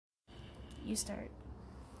You start.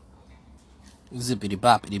 Zippity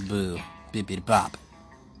boppity boo. Bippity bop.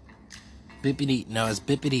 Bippity. No, it's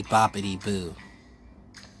bippity boppity boo.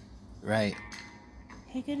 Right.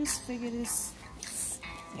 Higgitus figgitus.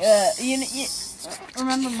 You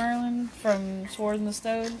remember Merlin from Sword in the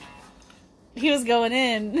Stone? He was going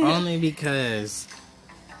in. Only because.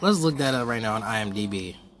 Let's look that up right now on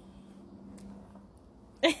IMDb.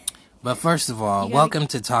 But first of all, welcome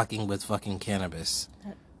to Talking with Fucking Cannabis.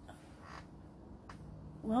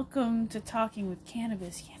 Welcome to Talking with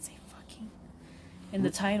Cannabis. You can't say fucking in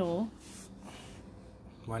the title.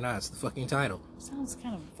 Why not? It's the fucking title. Sounds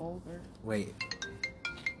kind of vulgar. Wait.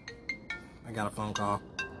 I got a phone call.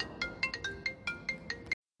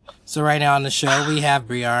 So right now on the show, we have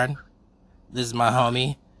Briarn. This is my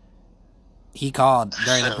homie. He called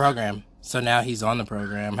during the program. So now he's on the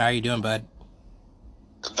program. How are you doing, bud?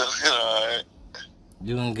 Alright.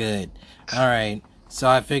 Doing good. Alright. So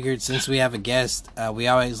I figured since we have a guest, we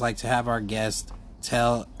always like to have our guest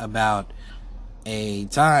tell about a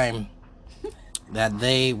time that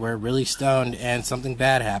they were really stoned and something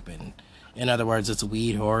bad happened. In other words, it's a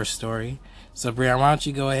weed horror story. So Briarn, why don't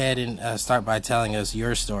you go ahead and start by telling us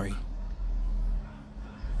your story?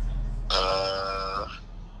 I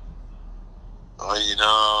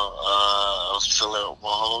was chilling with my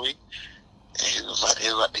homie, and he was like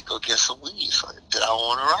to go get some weed. So did I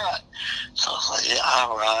want to ride? So I was like, yeah,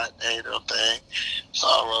 I'll ride. Ain't no thing. So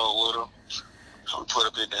I rode with him. So we put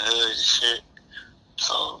up in the hood and shit.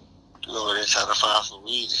 So we over there trying to find some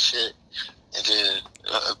weed and shit. And then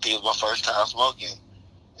it was my first time smoking.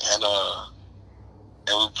 And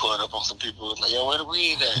we pulled up on some people. It was like, yo, where the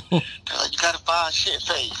weed at? They're like, you gotta find Shit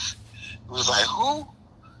Face. It was like, who?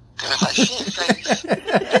 They're like, Shit Face. So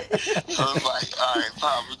it was like, all right,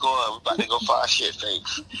 fine, we about to go find Shit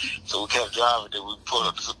Face. So we kept driving, then we pulled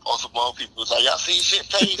up on some more people. It was like, y'all see Shit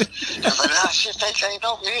Face? They was like, nah, Shit Face ain't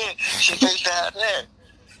over here. Shit Face down there.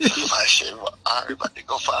 So we was like, shit, all right, about to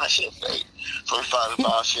go find Shit Face. So we finally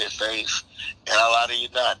found Shit Face. And a lot of you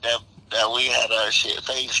not, that we had our Shit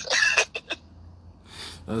Face.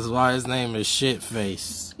 That's why his name is Shit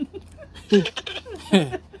Face.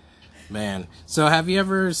 Man. So have you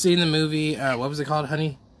ever seen the movie, what was it called,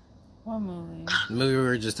 honey? What movie? The movie we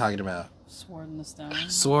were just talking about. Sword in the Stone.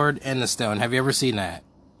 Sword in the Stone. Have you ever seen that?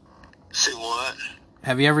 See what?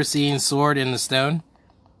 Have you ever seen Sword in the Stone?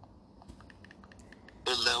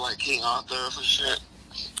 Is that like King Arthur or some shit?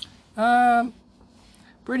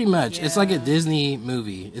 Pretty much. Yeah. It's like a Disney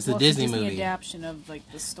movie. It's a Disney movie. Adaptation of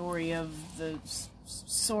like the story of the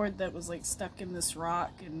sword that was like stuck in this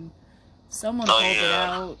rock, and someone pulled it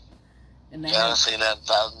out. And I've seen that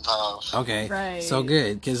 1,000 times. Okay, right. So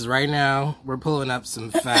good, because right now we're pulling up some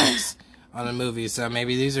facts on the movie, so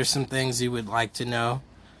maybe these are some things you would like to know.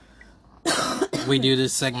 We do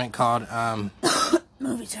this segment called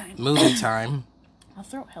Movie Time. Movie Time. My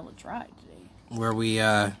throat hella dry today. Where we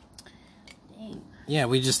Dang. yeah,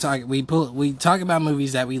 we just talk. We talk about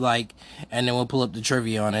movies that we like, and then we'll pull up the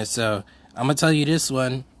trivia on it. So I'm gonna tell you this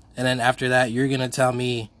one, and then after that, you're gonna tell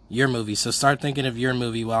me your movie. So start thinking of your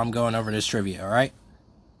movie while I'm going over this trivia. All right.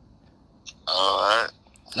 All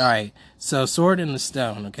right. So Sword in the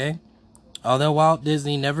Stone. Okay. Although Walt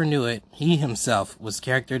Disney never knew it, he himself was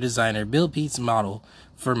character designer Bill Pete's model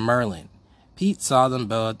for Merlin. Pete saw them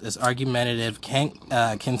both as argumentative,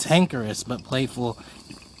 cantankerous, but playful,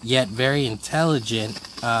 yet very intelligent.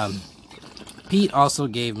 Pete also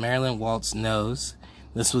gave Merlin Walt's nose.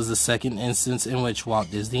 This was the second instance in which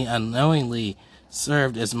Walt Disney unknowingly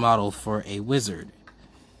served as model for a wizard.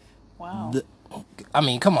 Wow. I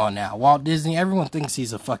mean, come on now. Walt Disney, everyone thinks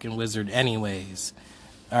he's a fucking wizard anyways.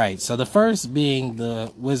 Alright, so the first being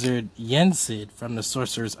the wizard Yensid from The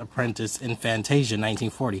Sorcerer's Apprentice in Fantasia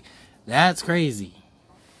 1940. That's crazy.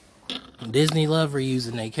 Disney love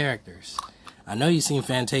reusing their characters. I know you've seen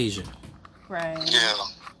Fantasia. Right. Yeah.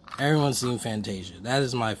 Everyone's seen Fantasia. That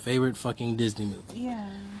is my favorite fucking Disney movie. Yeah.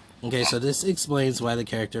 Okay, so this explains why the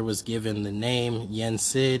character was given the name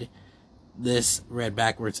Yensid. This, read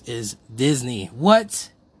backwards, is Disney.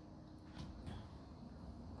 What?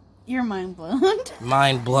 You're mind blown.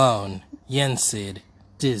 Mind blown. Yensid.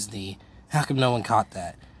 Disney. How come no one caught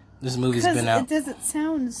that? This movie's been out. It doesn't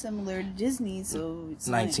sound similar to Disney, so it's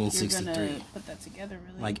 1963. Like you're gonna put that together,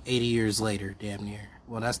 really. Like 80 years later, damn near.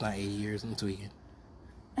 Well, that's not 80 years. I'm tweaking.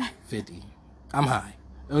 50. I'm high.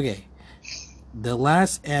 Okay. The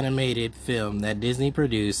last animated film that Disney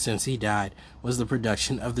produced since he died was the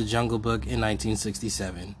production of The Jungle Book in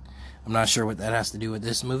 1967. I'm not sure what that has to do with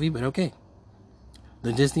this movie, but okay.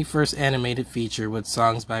 The Disney first animated feature with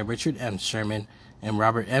songs by Richard M. Sherman and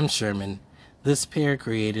Robert M. Sherman. This pair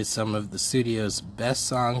created some of the studio's best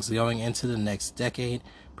songs going into the next decade,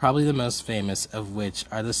 probably the most famous of which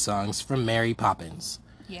are the songs from Mary Poppins.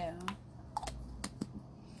 Yeah.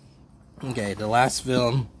 Okay, the last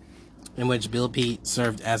film in which Bill Peet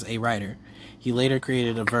served as a writer. He later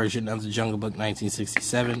created a version of The Jungle Book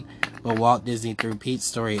 1967, but Walt Disney threw Pete's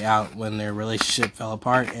story out when their relationship fell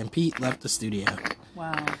apart and Pete left the studio.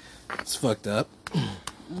 Wow. It's fucked up.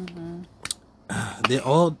 The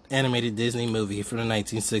old animated Disney movie from the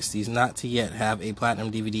 1960s not to yet have a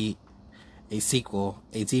platinum DVD, a sequel,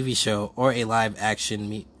 a TV show, or a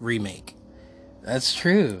live-action remake. That's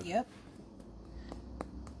true. Yep.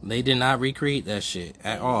 They did not recreate that shit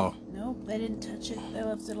at all. Nope, they didn't touch it. They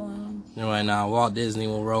left it alone. Right now, Walt Disney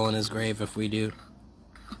will roll in his grave if we do.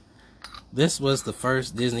 This was the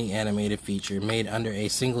first Disney animated feature made under a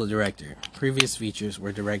single director. Previous features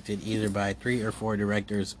were directed either by 3 or 4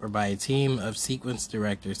 directors or by a team of sequence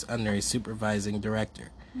directors under a supervising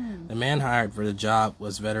director. The man hired for the job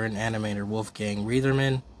was veteran animator Wolfgang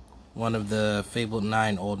Reitherman, one of the fabled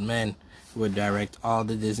 9 old men who would direct all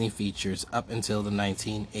the Disney features up until the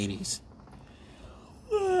 1980s.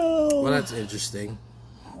 Well, that's interesting.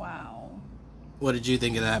 Wow. What did you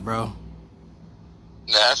think of that, bro?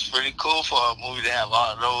 That's pretty cool for a movie to have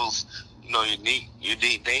all those,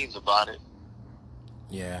 unique things about it.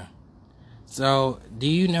 Yeah. So, do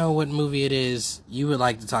you know what movie it is you would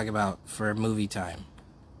like to talk about for movie time?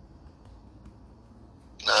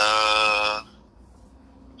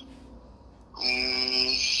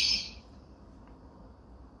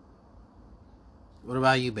 What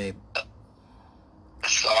about you, babe?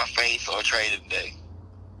 Scarface or Trading Day.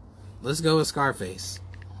 Let's go with Scarface.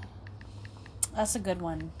 That's a good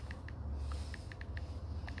one.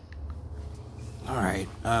 Alright,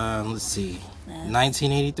 let's see.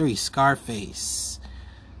 1983, Scarface.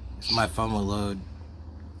 My phone will load.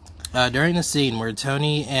 During the scene where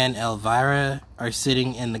Tony and Elvira are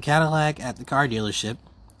sitting in the Cadillac at the car dealership,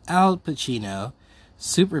 Al Pacino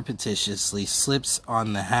surreptitiously slips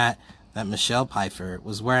on the hat that Michelle Pfeiffer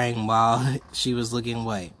was wearing while she was looking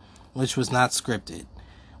away, which was not scripted.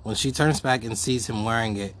 When she turns back and sees him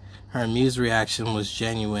wearing it, her amused reaction was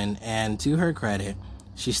genuine, and to her credit,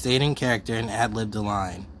 she stayed in character and ad-libbed a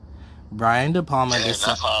line. Brian De Palma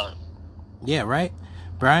decided... Yeah, right?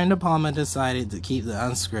 Brian De Palma decided to keep the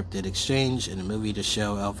unscripted exchange in the movie to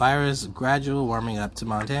show Elvira's gradual warming up to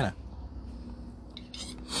Montana.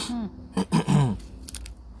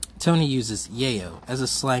 Tony uses yayo as a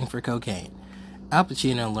slang for cocaine. Al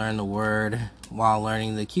Pacino learned the word while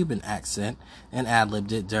learning the Cuban accent and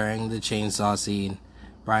ad-libbed it during the chainsaw scene.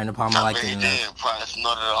 Brian De Palma liked it enough. He did. Probably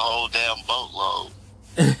snorted a whole damn boatload.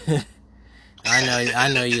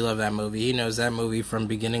 I know you love that movie. He knows that movie from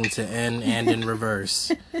beginning to end and in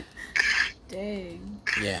reverse. Dang.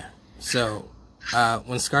 Yeah. So,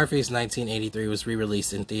 when Scarface 1983 was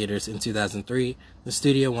re-released in theaters in 2003, the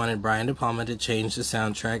studio wanted Brian De Palma to change the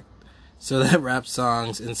soundtrack so that rap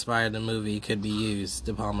songs inspired the movie could be used.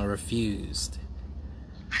 De Palma refused.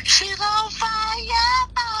 She's on fire,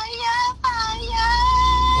 fire, fire.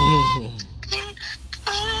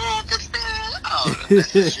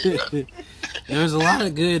 There was a lot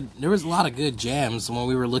of good jams when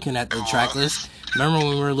we were looking at the track list. Remember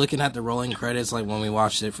when we were looking at the rolling credits, like when we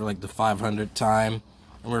watched it for like the 500th time,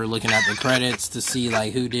 and we were looking at the credits to see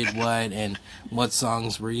like who did what and what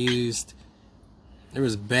songs were used. There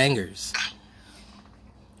was bangers.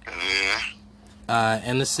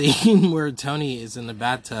 And the scene where Tony is in the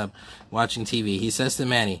bathtub watching TV, he says to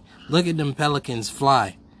Manny, "Look at them pelicans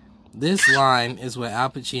fly." This line is what Al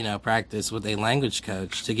Pacino practiced with a language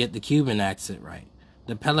coach to get the Cuban accent right.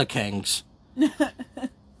 The pelicans. Okay.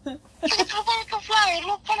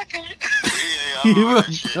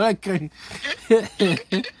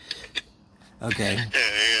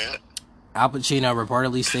 Al Pacino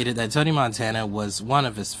reportedly stated that Tony Montana was one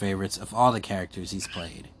of his favorites of all the characters he's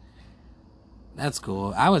played. That's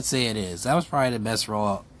cool. I would say it is. That was probably the best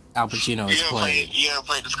role Al Pacino has played. You ever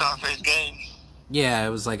played the Scarface game? Yeah, it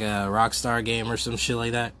was like a Rockstar game or some shit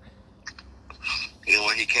like that. Yeah,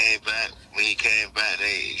 when he came back,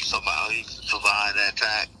 somehow he survived that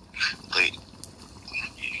attack. Like,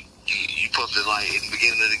 you supposed to, like, in the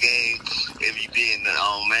beginning of the game, if you be in the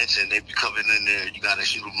mansion, they be coming in there, you gotta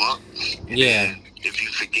shoot them up. And then if you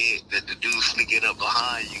forget that the dude sneaking up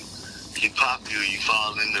behind you, he pop you, you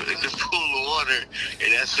fall in the pool of water,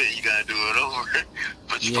 and that's it, you gotta do it over.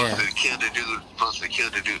 But you're supposed to kill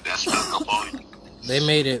the dude that stuck up on you. They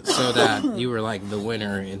made it so that you were like the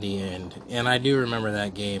winner in the end. And I do remember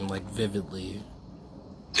that game like vividly.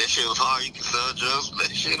 That shit was hard. You can sell drugs,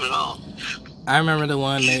 that shit at all. I remember the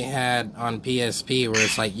one they had on PSP where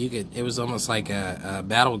it's like it was almost like a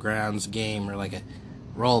Battlegrounds game or like a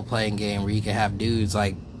role playing game where you could have dudes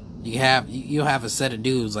like you'll have a set of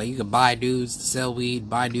dudes like you could buy dudes to sell weed,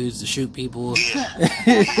 buy dudes to shoot people. Yeah.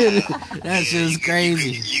 That's just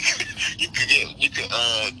crazy. You could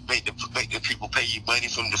make the people pay you money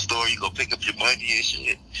from the store. You go pick up your money and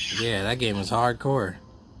shit. Yeah, that game was hardcore.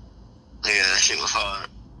 Yeah, that shit was hard.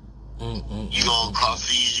 You go across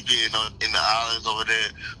seas, you be in the islands over there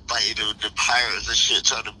fighting the pirates and shit,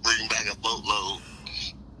 trying to bring back a boatload.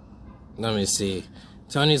 Let me see.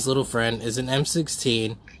 Tony's little friend is an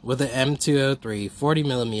M16 with an M203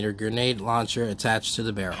 40mm grenade launcher attached to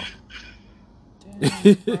the barrel.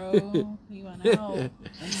 Damn, bro. He went out in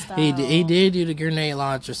style. He did do the grenade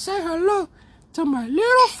launcher. Say hello to my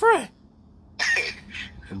little friend.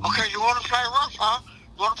 Okay, you want to play rough, huh?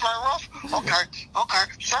 You want to play rough?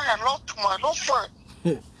 Okay. Say hello to my little friend.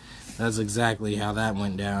 That's exactly how that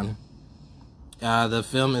went down. The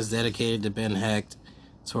film is dedicated to Ben Hecht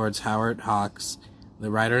towards Howard Hawks,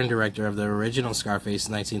 the writer and director of the original Scarface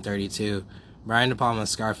in 1932. Brian De Palma's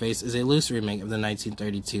Scarface is a loose remake of the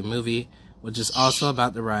 1932 movie, which is also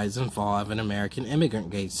about the rise and fall of an American immigrant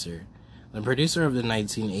gangster. The producer of the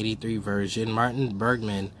 1983 version, Martin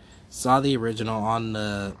Bergman, saw the original on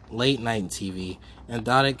the late night TV and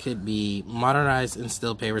thought it could be modernized and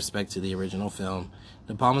still pay respect to the original film.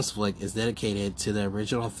 De Palma's flick is dedicated to the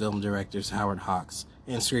original film directors Howard Hawks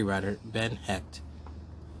and screenwriter Ben Hecht.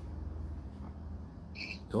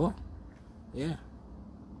 Cool. Yeah.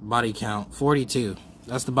 Body count, 42.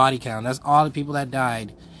 That's the body count. That's all the people that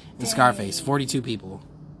died in Scarface. 42 people.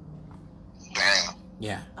 Damn.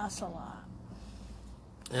 Yeah. That's a lot.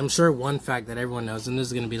 I'm sure one fact that everyone knows, and this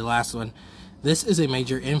is going to be the last one, this is a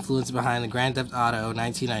major influence behind the Grand Theft Auto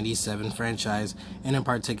 1997 franchise, and in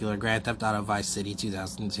particular, Grand Theft Auto Vice City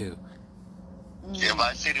 2002. Yeah,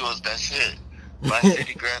 Vice City was that shit. Vice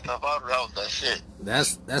City Grand Theft Auto, that was that shit.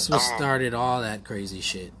 That's what started all that crazy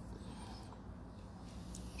shit.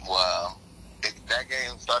 Wow. That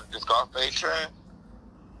game started the Scarface trend?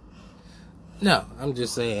 No, I'm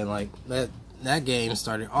just saying, like, that game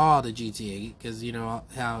started all the GTA, because you know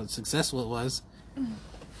how successful it was.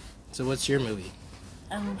 So what's your movie?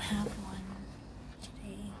 I don't have one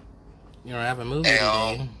today. You don't have a movie Hey,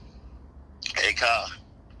 today? Hey, Kyle.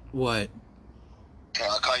 What? Can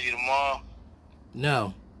I call you tomorrow?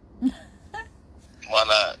 No. Why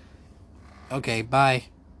not? Okay, bye.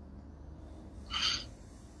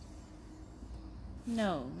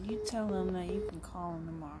 No, you tell him that you can call him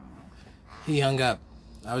tomorrow. He hung up.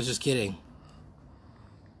 I was just kidding.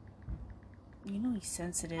 You know he's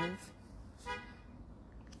sensitive.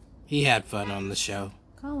 He had fun on the show.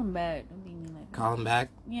 Call him back. Don't be mean like that. Call him back?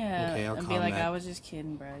 Yeah. Okay, I'll and call be like, him back. I was just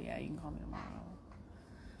kidding, bro. Yeah, you can call me tomorrow.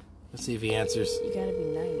 Let's see if he answers. You gotta be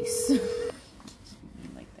nice. Mean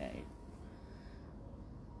like that.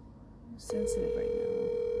 I'm sensitive right now.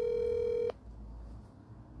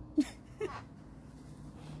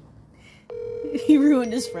 He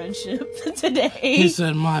ruined his friendship today. He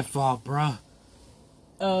said, my fault, bruh.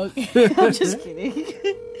 Oh, okay. I'm just kidding.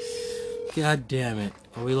 God damn it.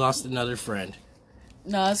 We lost another friend.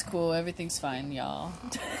 No, it's cool. Everything's fine, y'all.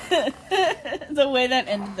 The way that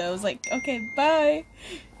ended, though, was like, okay, bye.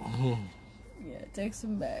 Yeah, text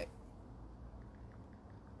him back.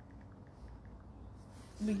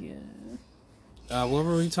 But yeah. What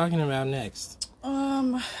were we talking about next?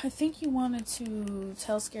 I think you wanted to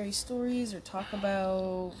tell scary stories or talk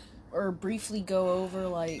about or briefly go over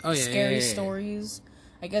like scary stories.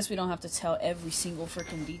 I guess we don't have to tell every single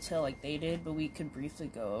freaking detail like they did, but we could briefly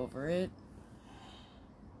go over it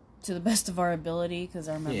to the best of our ability because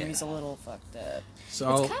our memory's a little fucked up.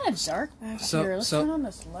 So it's kind of dark back here. Let's turn on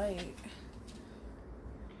this light.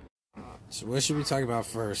 So what should we talk about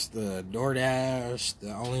first? The DoorDash, the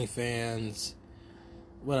OnlyFans.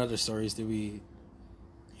 What other stories did we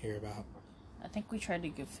hear about? I think we tried to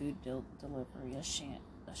give food delivery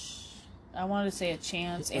I wanted to say a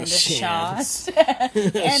chance and a shot.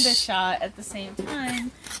 And a shot at the same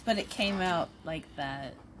time, but it came out like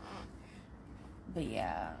that. But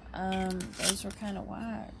yeah, those were kind of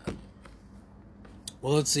whack.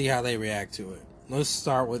 Well, let's see how they react to it. Let's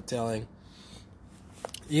start with telling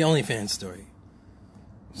the OnlyFans story.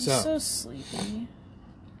 I'm so sleepy.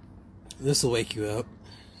 This will wake you up,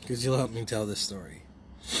 because you'll help me tell this story.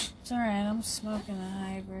 It's alright, I'm smoking a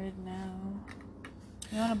hybrid now.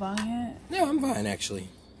 You want a bong hit? No, I'm fine, actually.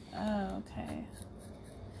 Oh, okay.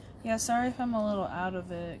 Yeah, sorry if I'm a little out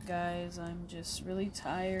of it, guys. I'm just really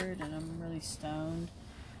tired and I'm really stoned.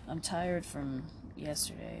 I'm tired from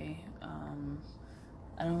yesterday.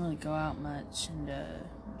 I don't really go out much and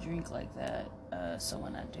drink like that. So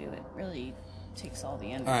when I do, it really takes all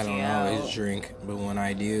the energy out. I don't always drink, but when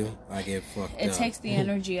I do, I get fucked up. It takes the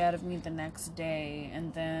energy out of me the next day,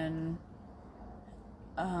 and then,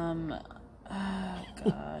 gosh,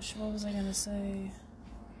 what was I gonna say?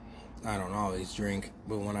 I don't always drink,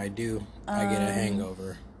 but when I do, I get a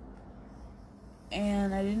hangover.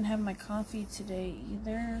 And I didn't have my coffee today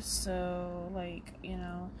either, so, like, you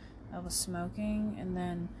know, I was smoking, and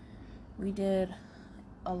then we did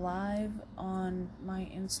a live on my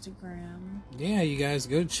Instagram. Yeah, you guys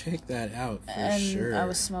go check that out for sure. And I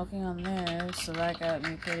was smoking on there, so that got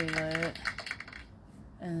me pretty lit.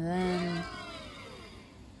 And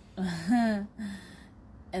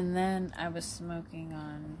then I was smoking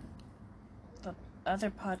on the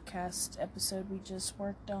other podcast episode we just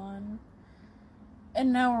worked on.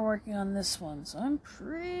 And now we're working on this one, so I'm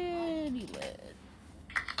pretty lit.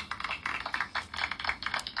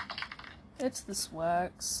 It's this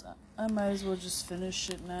wax. I might as well just finish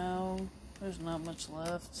it now. There's not much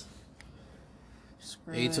left.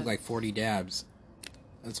 Screw You it. took like 40 dabs.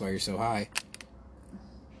 That's why you're so high.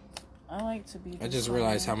 I like to be. I just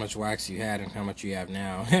realized how much wax you had and how much you have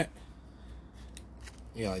now.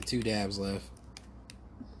 You got like 2 dabs left.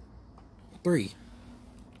 3.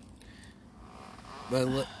 But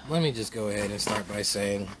let me just go ahead and start by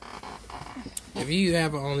saying, if you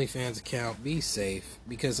have an OnlyFans account, be safe,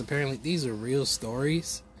 because apparently these are real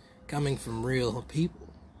stories coming from real people.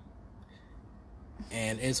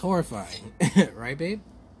 And it's horrifying. Right, babe?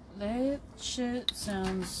 That shit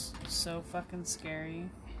sounds so fucking scary.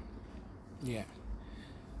 Yeah.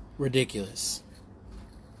 Ridiculous.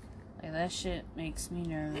 Like, that shit makes me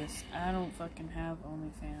nervous. I don't fucking have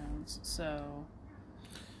OnlyFans, so...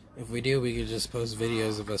 If we do, we could just post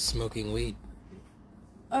videos of us smoking weed.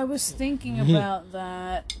 I was thinking about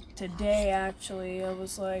that today, actually. I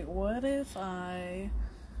was like, what if I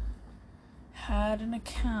had an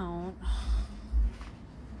account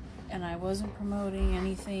and I wasn't promoting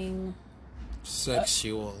anything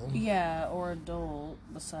Sexual. yeah, or adult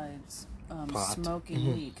besides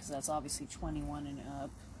smoking weed, because that's obviously 21 and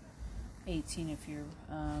up. 18 if you're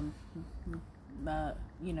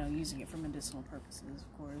using it for medicinal purposes,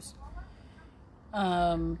 of course.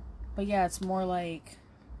 But yeah, it's more like,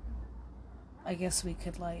 I guess we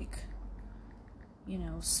could, like,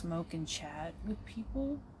 smoke and chat with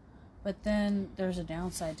people. But then there's a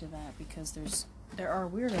downside to that, because there are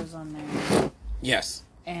weirdos on there. Yes.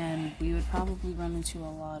 And we would probably run into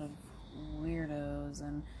a lot of weirdos,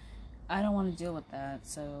 and I don't want to deal with that,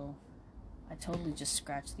 so I totally just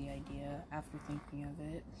scratched the idea after thinking of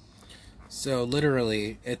it. So,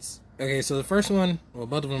 literally, it's... Okay, so the first one... Well,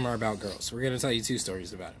 both of them are about girls. We're going to tell you 2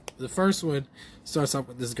 stories about it. The first one starts off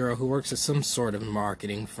with this girl who works at some sort of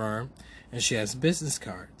marketing firm, and she has business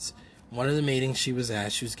cards. One of the meetings she was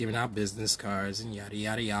at, she was giving out business cards and yada,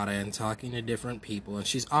 yada, yada, and talking to different people. And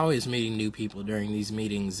she's always meeting new people during these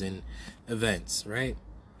meetings and events, right?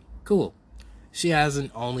 Cool. She has an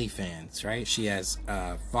OnlyFans, right? She has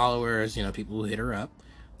followers, people who hit her up.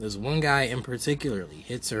 There's one guy in particularly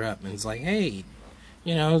hits her up and is like, hey,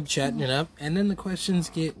 chatting it up. And then the questions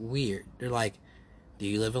get weird. They're like, do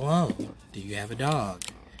you live alone? Do you have a dog?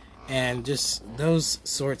 And just those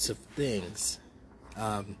sorts of things.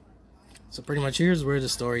 So pretty much here's where the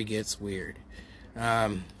story gets weird.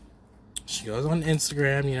 She goes on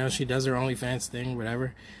Instagram, she does her OnlyFans thing,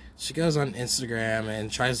 whatever. She goes on Instagram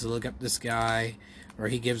and tries to look up this guy, or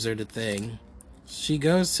he gives her the thing. She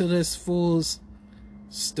goes to this fool's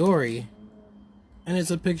story, and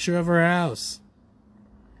it's a picture of her house.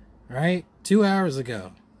 Right? 2 hours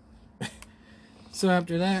ago. So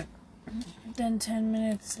after that... Then 10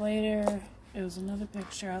 minutes later, it was another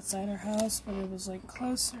picture outside her house, but it was, like,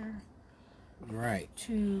 closer. Right.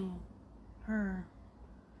 To her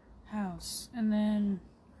house. And then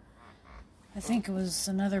I think it was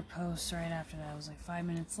another post right after that. It was like 5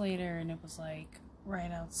 minutes later, and it was like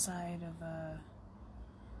right outside of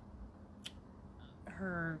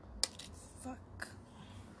her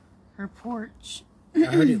porch. I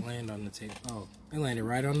heard it land on the table. Oh, it landed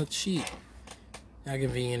right on the sheet. How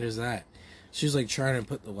convenient is that? She was like trying to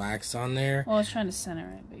put the wax on there. Well, I was trying to center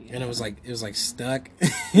it, but yeah. And it was like stuck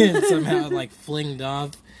and somehow like flinged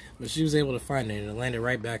off. But she was able to find it, and it landed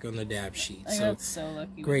right back on the dab sheet. I got so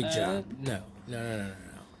lucky. Great with job. that. No.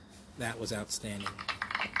 That was outstanding.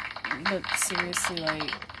 But seriously,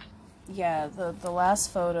 like, yeah, the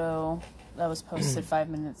last photo that was posted 5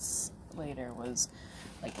 minutes later was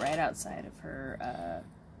like right outside of her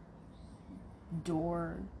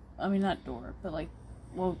door. I mean, not door, but like,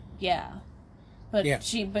 well, yeah. But yeah.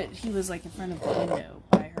 he was like in front of the window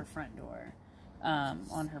by her front door.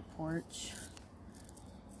 on her porch.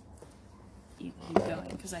 You keep going,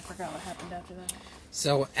 because I forgot what happened after that.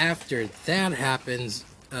 So after that happens,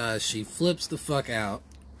 she flips the fuck out.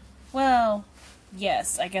 Well,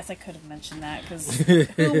 yes, I guess I could have mentioned that, because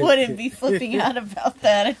who wouldn't be flipping out about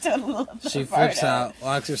that? I totally love that. She flips out,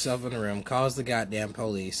 locks herself in the room, calls the goddamn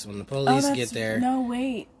police. When the police get there... No,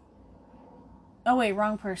 wait. Oh, wait,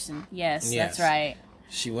 wrong person. Yes, that's right.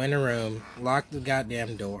 She went in her room, locked the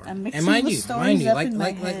goddamn door. And mind you,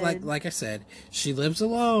 like I said, she lives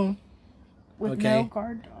alone. With no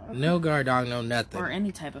guard dog. No guard dog, no nothing. Or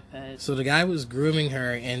any type of pet. So the guy was grooming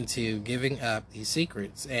her into giving up these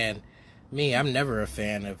secrets. And me, I'm never a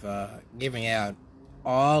fan of giving out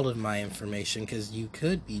all of my information, because you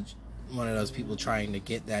could be one of those people trying to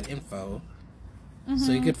get that info.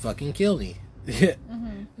 So you could fucking kill me.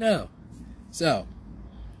 No. So,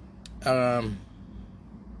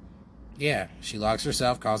 yeah, she locks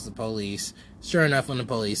herself, calls the police. Sure enough, when the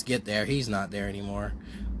police get there, he's not there anymore.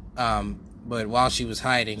 But while she was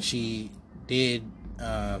hiding, she did,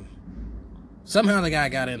 somehow the guy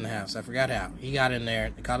got in the house. I forgot how. He got in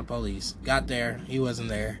there, they called the police, got there, he wasn't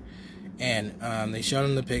there. And, they showed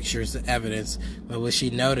him the pictures, the evidence. But what she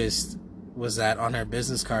noticed was that on her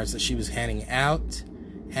business cards that she was handing out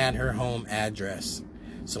had her home address.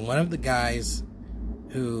 So one of the guys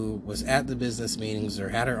who was at the business meetings or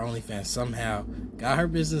had her OnlyFans somehow got her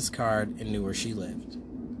business card and knew where she lived.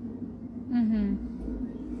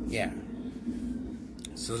 Yeah.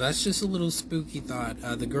 So that's just a little spooky thought.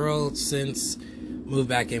 The girl since moved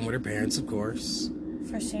back in with her parents, of course.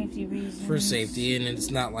 For safety reasons. For safety, and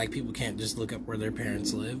it's not like people can't just look up where their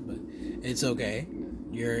parents live, but it's okay.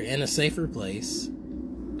 You're in a safer place.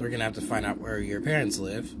 They're gonna have to find out where your parents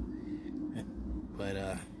live. But,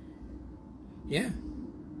 yeah.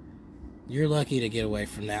 You're lucky to get away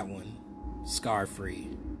from that one scar-free.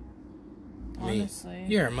 Honestly. I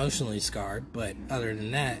mean, you're emotionally scarred, but other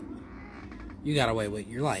than that, you got away with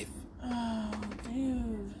your life. Oh,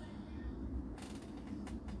 dude.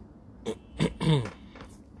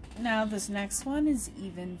 Now, this next one is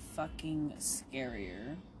even fucking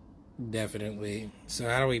scarier. Definitely. So,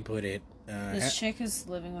 how do we put it? This chick is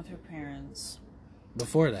living with her parents.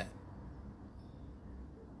 Before that?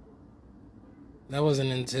 That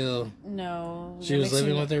wasn't until... No. She was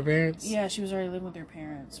living with her parents? Yeah, she was already living with her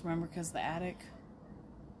parents. Remember, because the attic?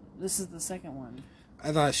 This is the second one.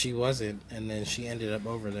 I thought she wasn't, and then she ended up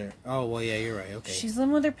over there. Oh, well, yeah, you're right, okay. She's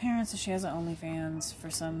living with her parents, and she has an OnlyFans for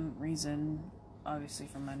some reason. Obviously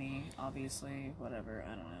for money, obviously, whatever,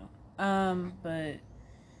 I don't know. But,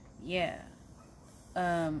 yeah.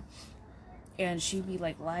 And she'd be,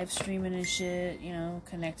 like, live streaming and shit, you know,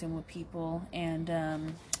 connecting with people,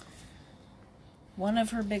 and, one of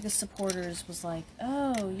her biggest supporters was like,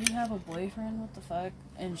 oh, you have a boyfriend? What the fuck?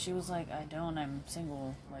 And she was like, I don't. I'm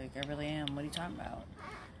single. Like, I really am. What are you talking about?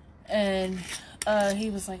 And he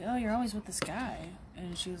was like, oh, you're always with this guy.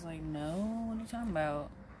 And she was like, no, what are you talking about?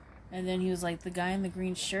 And then he was like, the guy in the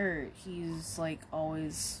green shirt, he's, like,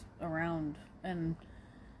 always around. And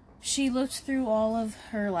she looked through all of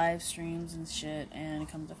her live streams and shit, and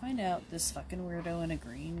come to find out, this fucking weirdo in a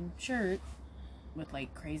green shirt with,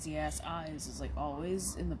 like, crazy-ass eyes is, like,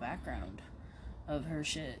 always in the background of her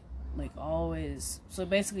shit. Like, always. So,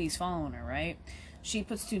 basically, he's following her, right? She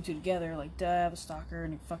puts two and two together, like, duh, I have a stalker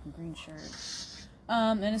in a fucking green shirt.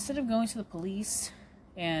 And instead of going to the police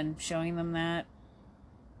and showing them that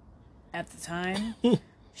at the time,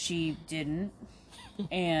 she didn't.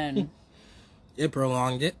 And... it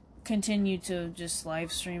prolonged it. Continued to just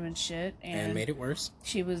live stream and shit. And made it worse.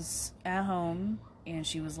 She was at home... and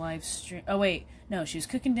she was live stream. Oh wait, no, she was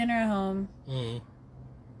cooking dinner at home.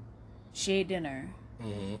 She ate dinner.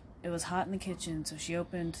 It was hot in the kitchen, so she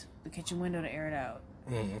opened the kitchen window to air it out.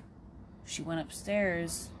 She went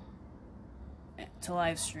upstairs to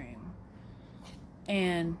live stream,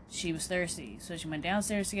 and she was thirsty, so she went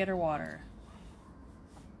downstairs to get her water.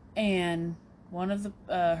 And one of the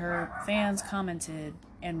her fans commented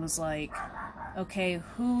and was like, "Okay,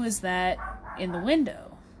 who is that in the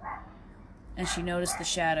window?" And she noticed the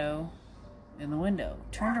shadow in the window.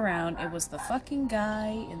 Turned around, it was the fucking guy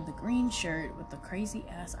in the green shirt with the crazy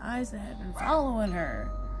ass eyes that had been following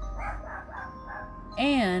her.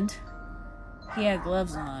 And he had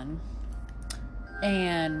gloves on.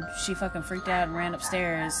 And she fucking freaked out and ran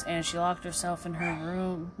upstairs, and she locked herself in her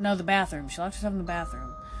room. No, the bathroom. She locked herself in the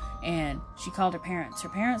bathroom. And she called her parents. Her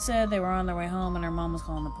parents said they were on their way home, and her mom was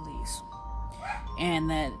calling the police.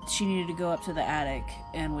 And that she needed to go up to the attic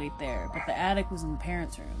and wait there. But the attic was in the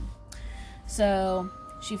parents' room. So,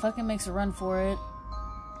 she fucking makes a run for it.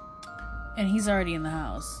 And he's already in the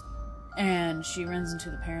house. And she runs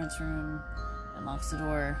into the parents' room. unlocks the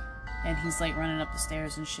door, and he's like running up the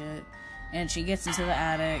stairs and shit. And she gets into the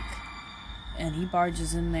attic, and he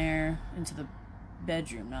barges in there into the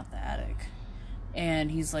bedroom, not the attic.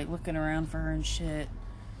 And he's like looking around for her and shit,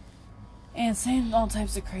 and saying all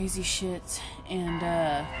types of crazy shit. And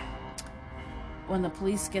when the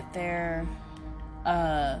police get there,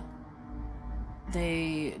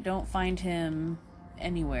 they don't find him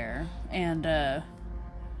anywhere, and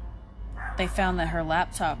they found that her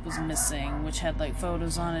laptop was missing, which had like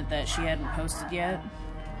photos on it that she hadn't posted yet.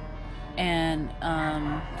 And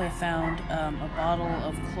they found a bottle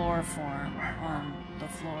of chloroform on the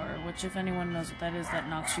floor, which, if anyone knows what that is, that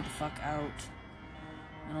knocks you the fuck out.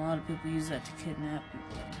 And a lot of people use that to kidnap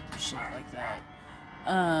people and shit like that.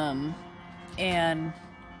 And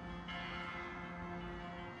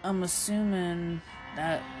I'm assuming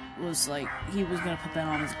that was like, he was gonna put that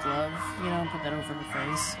on his glove, you know, and put that over her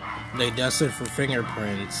face. They dusted for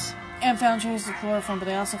fingerprints. And found traces of chloroform, but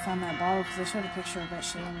they also found that bottle because they showed a picture of that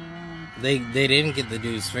shit on the room. They didn't get the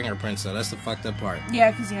dude's fingerprints, though. That's the fucked up part.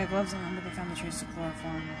 Yeah, because he had gloves on, but they found the traces of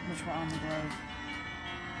chloroform, which were on the glove.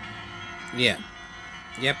 Yeah.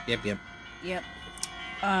 Yep. Yep.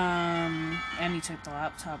 And he took the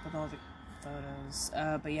laptop with all the photos.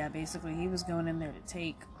 But yeah, basically he was going in there to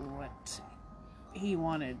take what he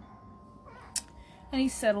wanted. And he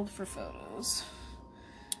settled for photos.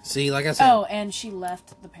 See, like I said... Oh, and she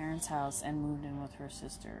left the parents' house and moved in with her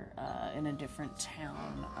sister in a different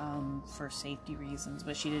town for safety reasons.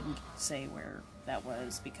 But she didn't say where that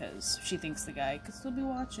was because she thinks the guy could still be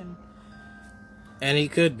watching. And he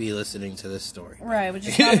could be listening to this story. Right, which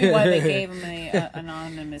is probably why they gave him an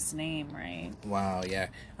anonymous name, right? Wow, yeah.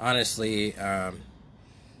 Honestly,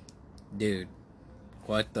 dude,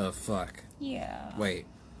 what the fuck? Yeah. Wait.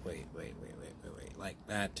 Like,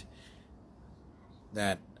 that,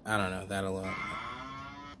 I don't know, that alone.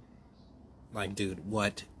 Like, dude,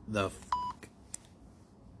 what the fuck?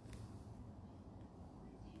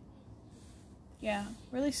 Yeah,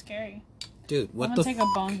 really scary. Dude, what I'm the gonna take a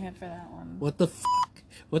bong hit for that one. What the fuck?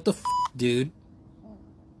 What the fuck, dude?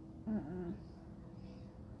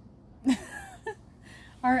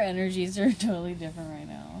 Our energies are totally different right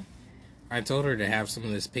now. I told her to have some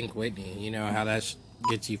of this Pink Whitney. You know how that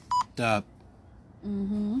gets you fucked up.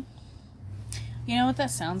 Mm-hmm. You know what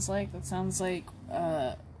that sounds like? That sounds like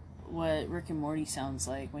what Rick and Morty sounds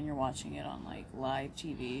like when you're watching it on like live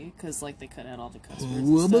TV, because like they cut out all the cuss words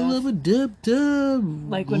and stuff.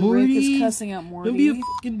 Like when Morty, Rick is cussing out Morty. Don't be a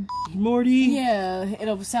fucking Morty. Yeah,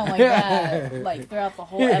 it'll sound like that, like throughout the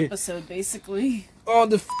whole episode, basically. Oh,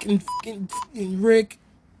 the fucking Rick.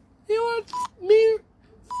 You want me?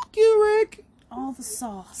 Fuck you, Rick. All the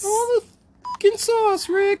sauce. All the fucking sauce,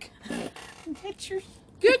 Rick. Get your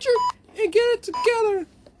and get it together.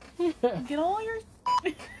 Get all your.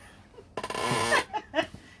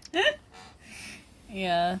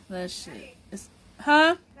 Yeah, that shit is.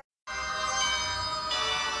 Huh?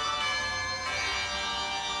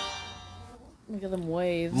 Look at them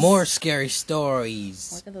waves. More scary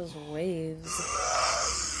stories. Look at those waves.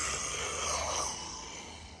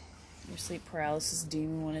 Your sleep paralysis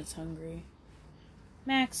demon when it's hungry.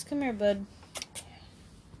 Max, come here, bud.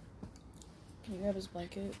 Can you grab his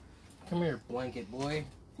blanket? Come here, blanket boy.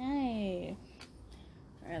 Hey.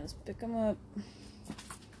 Alright, let's pick him up.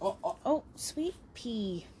 Oh, sweet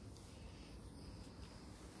pea.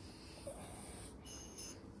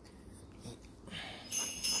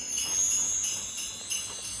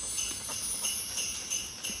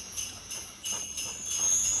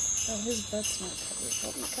 Oh, his butt's not covered.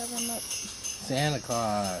 Help me cover him up. Santa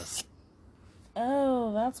Claus.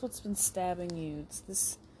 Oh, that's what's been stabbing you. It's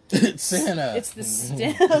this... It's Santa. It's the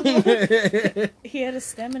stem. He had a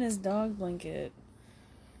stem in his dog blanket.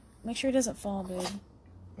 Make sure he doesn't fall, babe.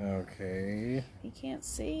 Okay. He can't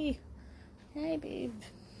see. Hey, babe.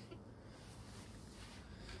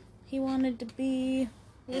 He wanted to be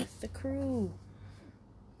with the crew.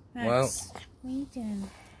 Max, Well. what are you doing?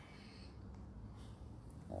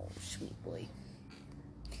 Oh, sweet boy.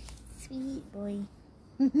 Sweet boy.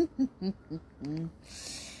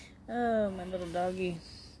 Oh, my little doggy.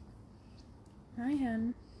 Hi,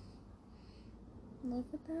 hun. Look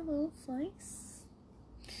at that little face.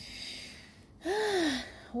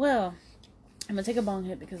 Well, I'm gonna take a bong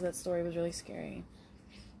hit because that story was really scary.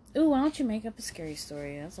 Ooh, why don't you make up a scary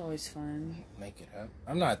story? That's always fun. Make it up.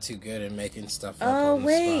 I'm not too good at making stuff up. Oh, on the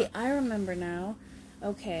wait. spot. I remember now.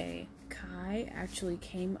 Okay. Kai actually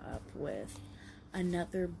came up with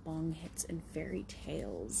another Bong Hits and Fairy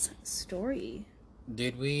Tales story.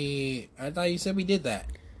 Did we? I thought you said we did that.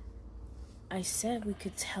 I said we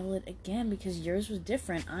could tell it again because yours was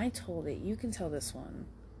different. I told it. You can tell this one.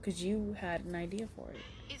 because you had an idea for it.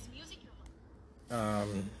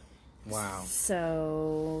 Wow.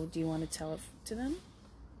 So, do you want to tell it to them?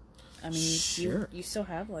 I mean, sure. You still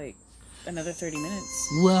have, like, another 30 minutes.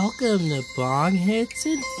 Welcome to Bong Hits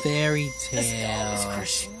and Fairy Tales. This guy is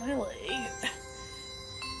crushing my leg.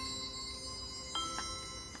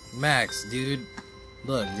 Max, dude.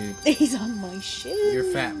 Look, dude. He's on my shit. You're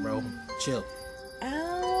fat, bro. Chill.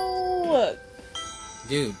 Ow!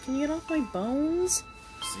 Dude. Can you get off my bones?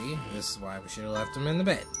 See? This is why we should have left him in the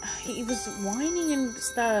bed. He was whining and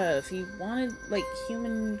stuff. He wanted, like,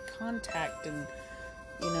 human contact and,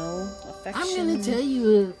 you know, affection. I'm gonna tell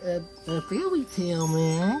you a fairy tale,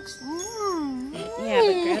 Max. Yeah,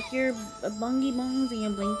 but grab your bungy bongs and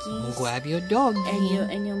your blinkies. Grab your dog.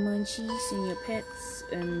 And your munchies and your pets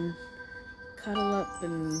and cuddle up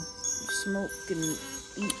and smoke and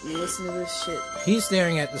eat and listen to this shit. He's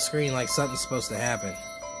staring at the screen like something's supposed to happen.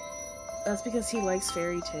 That's because he likes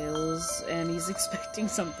fairy tales and he's expecting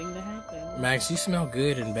something to happen. Max, you smell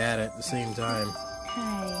good and bad at the same time.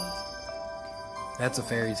 Hi. That's a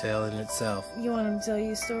fairy tale in itself. You want him to tell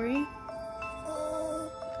you a story?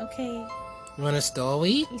 Okay. You want a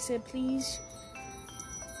story? He said, please.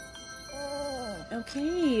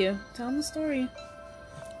 Okay, tell him the story.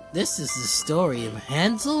 This is the story of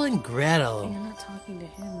Hansel and Gretel. You're not talking to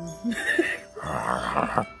him.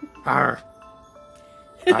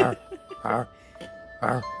 I'm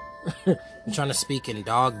trying to speak in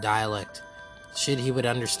dog dialect. Shit he would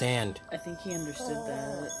understand. I think he understood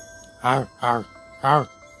that. Arr, arr, arr,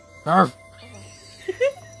 arr.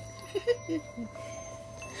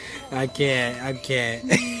 I can't.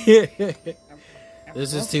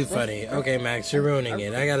 This is too funny. Okay, Max, you're ruining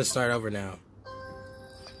it. I gotta start over now.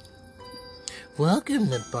 Welcome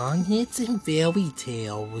to Bong Hits and Fairy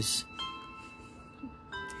Tales.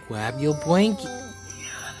 Grab your blanket.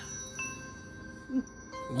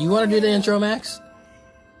 You want to do the intro, Max?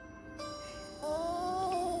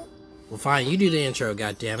 Well, fine. You do the intro,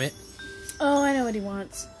 goddammit. Oh, I know what he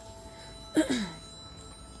wants. Yeah,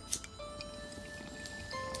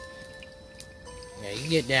 you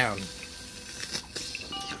get down.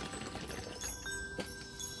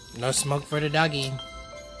 No smoke for the doggy.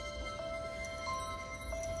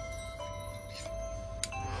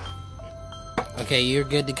 Okay, you're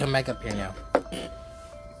good to come back up here now.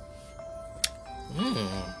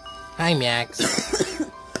 Hi, Max.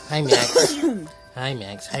 Hi, Max. Hi,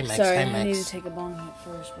 Max. Hi, Max. Sorry, Hi, Max. I need to take a bong hit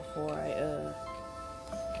first before I,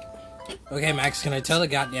 Okay, Max, can I tell the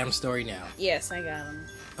goddamn story now? Yes, I got him.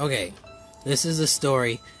 Okay, this is the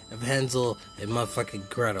story of Hansel and motherfucking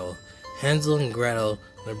Gretel. Hansel and Gretel,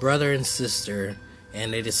 their brother and sister,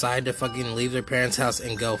 and they decide to fucking leave their parents' house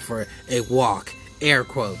and go for a walk. Air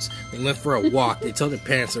quotes. They went for a walk. They told their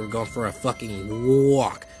parents they were going for a fucking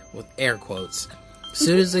walk with air quotes. As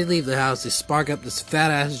soon as they leave the house, they spark up this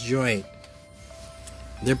fat-ass joint.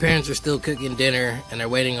 Their parents are still cooking dinner, and they're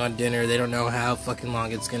waiting on dinner. They don't know how fucking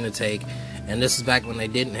long it's gonna take. And this is back when they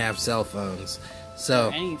didn't have cell phones.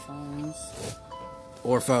 So, Any phones.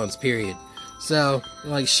 or phones, period. So,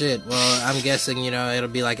 like, shit, well, I'm guessing, you know, it'll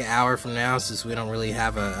be like an hour from now, since we don't really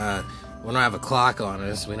have we don't have a clock on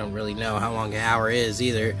us. We don't really know how long an hour is,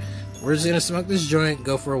 either. We're just gonna smoke this joint,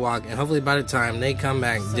 go for a walk, and hopefully by the time they come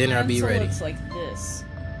back, So dinner will be ready. Looks like this.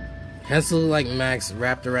 Hansel looked like Max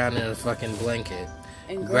wrapped around in a fucking blanket.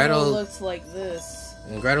 And Gretel looks like this.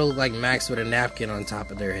 And Gretel looked like Max with a napkin on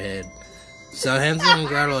top of their head. So Hansel and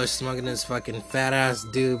Gretel are smoking this fucking fat ass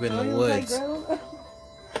doob in the woods.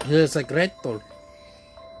 He looks like Gretel.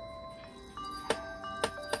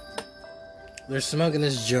 They're smoking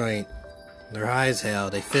this joint. They're high as hell.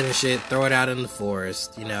 They finish it, throw it out in the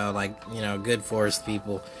forest. You know, like, you know, good forest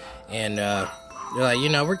people. And they're like, you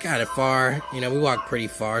know, we're kind of far. You know, we walk pretty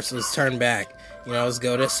far, so let's turn back. You know, let's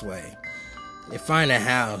go this way. They find a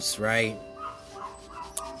house, right?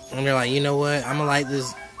 And they're like, you know what? I'm gonna light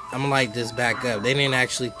this back up. They didn't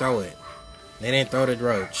actually throw it. They didn't throw the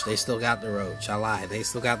roach. They still got the roach. I lied. They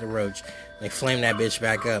still got the roach. They flamed that bitch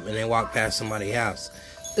back up and they walked past somebody's house.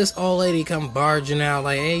 This old lady come barging out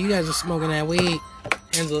like, hey, you guys are smoking that weed.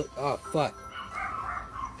 Hansel, oh fuck.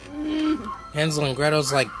 Hansel and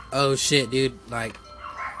Gretel's like, oh shit, dude. Like,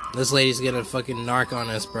 this lady's gonna fucking narc on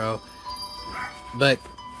us, bro. But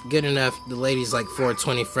good enough, the lady's like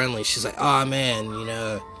 420 friendly. She's like, oh man, you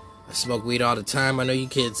know, I smoke weed all the time. I know you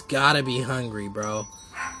kids gotta be hungry, bro.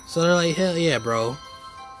 So they're like, hell yeah, bro.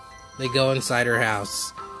 They go inside her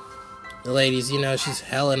house. The lady's, you know, she's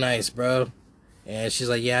hella nice, bro. And she's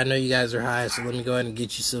like, yeah, I know you guys are high, so let me go ahead and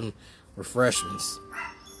get you some refreshments.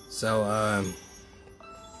 So,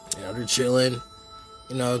 you know, they're chilling,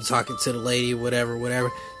 you know, talking to the lady,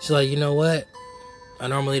 whatever. She's like, you know what? I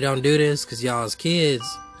normally don't do this because y'all is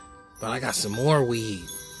kids, but I got some more weed.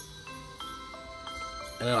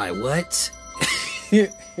 And they're like, what?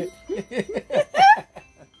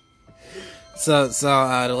 So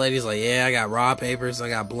the lady's like, yeah, I got raw papers, I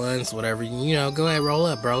got blunts, whatever. You know, go ahead, roll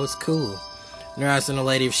up, bro. It's cool. And they're asking the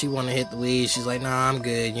lady if she want to hit the weed. She's like, nah, I'm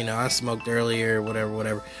good. You know, I smoked earlier,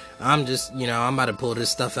 whatever. I'm just, you know, I'm about to pull this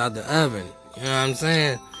stuff out the oven. You know what I'm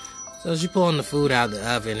saying? So she pulling the food out the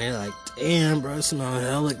oven. They're like, damn, bro, it smells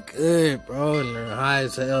hella good, bro. And they're high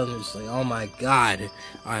as hell. And they're just like, oh my God,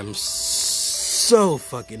 I'm so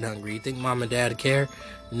fucking hungry. You think mom and dad care?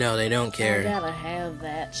 No, they don't care. I gotta have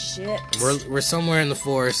that shit. We're somewhere in the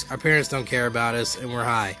forest. Our parents don't care about us, and we're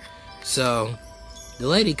high. So the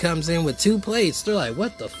lady comes in with 2 plates. They're like,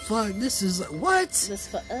 what the fuck? This is what? This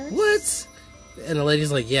for us? What? And the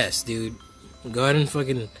lady's like, yes, dude. Go ahead and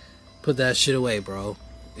fucking put that shit away, bro.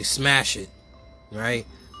 They smash it, right?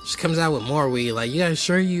 She comes out with more weed. Like, you guys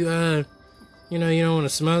sure you know, you don't want to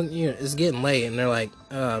smoke? You know, it's getting late. And they're like,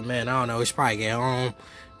 man, I don't know. We should probably get home.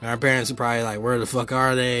 And our parents are probably like, where the fuck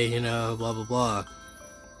are they? You know, blah, blah, blah.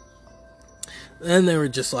 And they were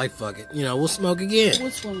just like, fuck it. You know, we'll smoke again.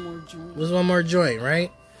 What's one more joint? What's one more joint,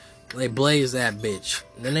 right? They blaze that bitch.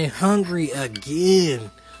 Then they hungry again.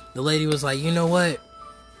 The lady was like, you know what?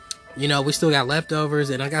 You know, we still got leftovers,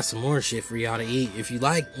 and I got some more shit for y'all to eat. If you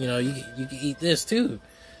like, you know, you can eat this too.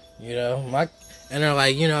 You know, and they're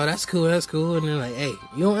like, you know, that's cool. And they're like, hey,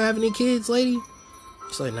 you don't have any kids, lady?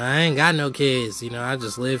 She's like, nah, I ain't got no kids. You know, I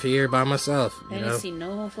just live here by myself. I didn't see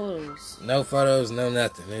no photos. No photos, no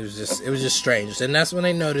nothing. It was just strange. And that's when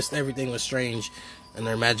they noticed everything was strange, and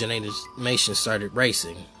their imagination started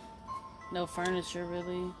racing. No furniture,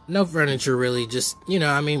 really? No furniture, really. Just, you know,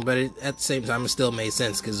 I mean, but at the same time, it still made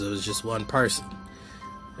sense because it was just one person.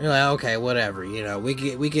 You're like, okay, whatever. You know, we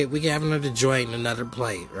can have another joint and another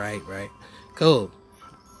plate, right? Cool.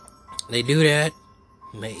 They do that.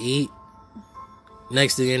 And they eat.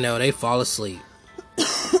 Next thing you know, they fall asleep.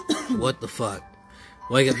 What the fuck?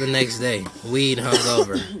 Wake up the next day. Weed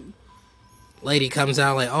hungover. Lady comes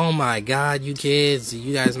out like, oh my God, you kids,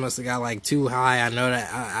 you guys must have got like too high. I know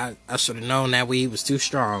that I should have known that weed was too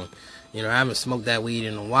strong. You know, I haven't smoked that weed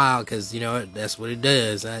in a while because, you know, that's what it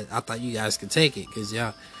does. I thought you guys could take it because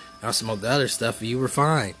y'all smoked the other stuff and you were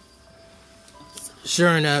fine.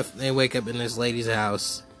 Sure enough, they wake up in this lady's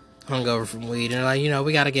house, hungover from weed, and they're like, you know,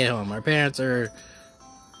 we got to get home. Our parents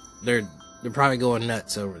they're probably going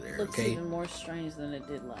nuts over there, Looks okay? even more strange than it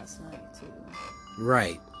did last night, too.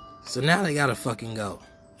 Right. So now they gotta fucking go.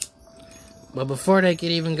 But before they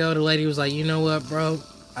could even go, the lady was like, you know what, bro?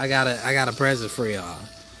 I got a present for y'all.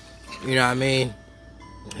 You know what I mean?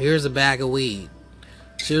 Here's a bag of weed.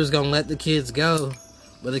 She was gonna let the kids go,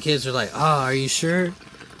 but the kids were like, oh, are you sure?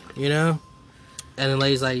 You know? And the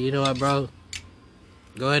lady's like, you know what, bro?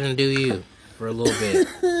 Go ahead and do you for a little bit.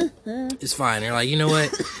 It's fine. They're like, you know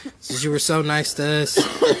what? Since you were so nice to us,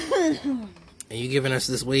 and you giving us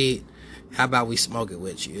this weed, how about we smoke it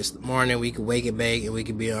with you? It's the morning, we could wake and bake, and we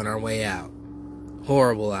could be on our way out.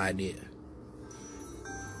 Horrible idea.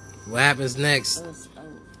 What happens next?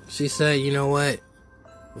 She said, you know what?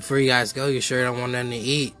 Before you guys go, you sure don't want nothing to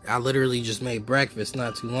eat? I literally just made breakfast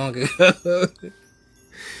not too long ago.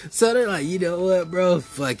 So they're like, you know what, bro?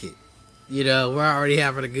 Fuck it. You know, we're already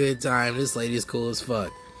having a good time. This lady's cool as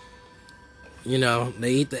fuck. You know,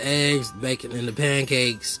 they eat the eggs, bacon, and the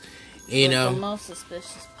pancakes. You know, the most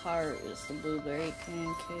suspicious part is the blueberry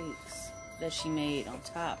pancakes that she made on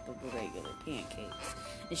top of the regular pancakes.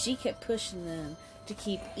 And she kept pushing them to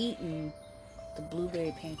keep eating the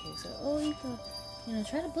blueberry pancakes. Like, oh, eat the, you know,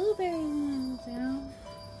 try the blueberry ones, you know.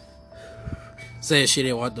 Said she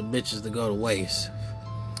didn't want the bitches to go to waste.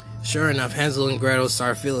 Sure enough, Hansel and Gretel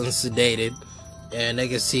start feeling sedated, and they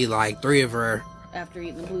can see like 3 of her after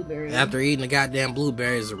eating the blueberries. After eating the goddamn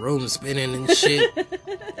blueberries, the room spinning and shit.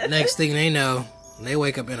 Next thing they know, they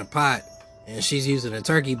wake up in a pot, and she's using a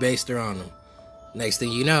turkey baster on them. Next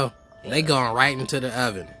thing you know, they going right into the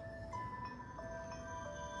oven.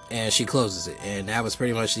 And she closes it, and that was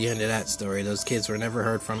pretty much the end of that story. Those kids were never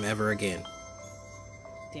heard from ever again.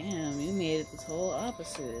 Damn, you made it the total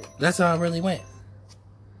opposite. That's how it really went.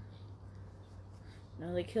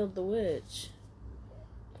 No, they killed the witch.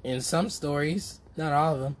 In some stories, not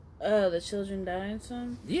all of them. Oh, the children died in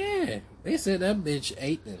some? Yeah, they said that bitch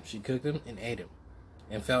ate them. She cooked them and ate them,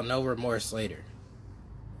 and felt no remorse later.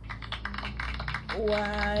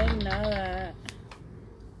 Why? I didn't know that.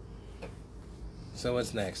 So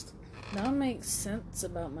what's next? That makes sense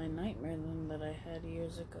about my nightmare then that I had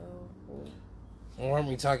years ago. Weren't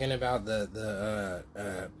we talking about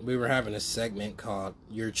we were having a segment called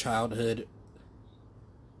Your Childhood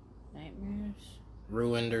Nightmares?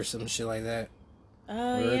 Ruined or some shit like that.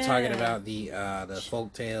 Oh, We were talking about the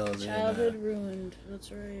folk tales. Childhood ruined.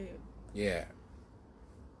 That's right. Yeah.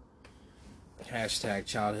 Hashtag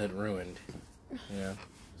childhood ruined. Yeah.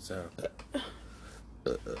 So,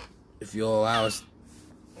 if you'll allow us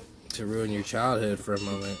to ruin your childhood for a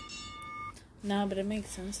moment. No, but it makes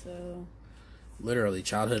sense, though. Literally,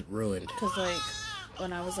 childhood ruined. Because, like,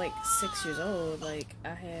 when I was, like, 6 years old, like,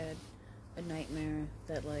 I had a nightmare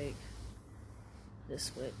that, like,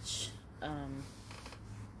 this witch,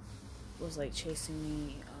 was, like, chasing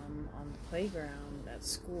me, on the playground at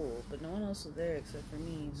school. But no one else was there except for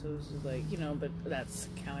me. So it was just, like, you know, but that's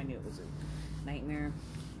how I knew it was a nightmare.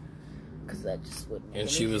 Because that just wouldn't. And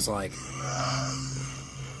she was like...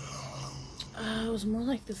 it was more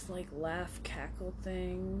like this, like, laugh cackle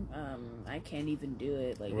thing. I can't even do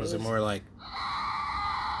it. Like, was it more like...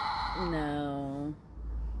 No.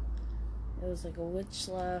 It was like a witch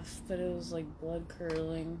laugh, but it was like blood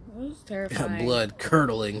curdling. It was terrifying. A blood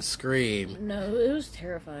curdling scream. No, it was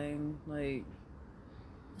terrifying. Like,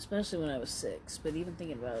 especially when I was 6. But even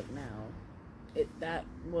thinking about it now, that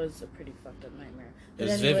was a pretty fucked up nightmare. But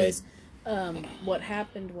anyways, what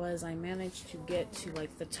happened was I managed to get to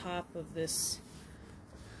like the top of this,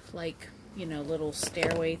 like, you know, little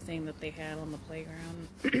stairway thing that they had on the playground.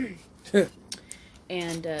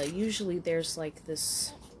 And usually there's like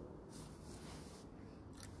this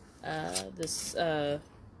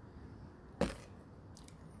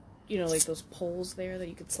you know, like those poles there that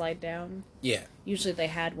you could slide down. Yeah. Usually they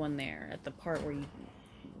had one there at the part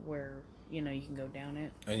where you know, you can go down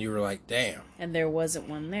it. And you were like, damn. And there wasn't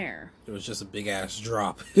one there. It was just a big ass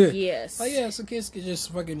drop. Yes. Oh yeah, so kids could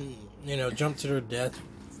just fucking, you know, jump to their death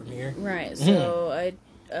from here. Right. So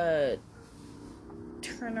I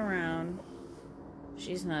turn around.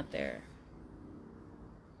 She's not there.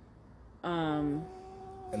 And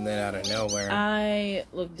then out of nowhere, I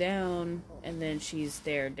look down, and then she's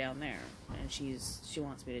there down there, and she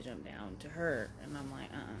wants me to jump down to her, and I'm like,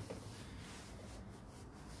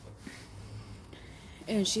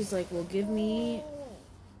 And she's like, well, give me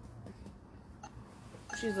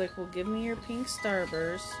your pink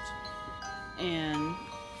starburst, and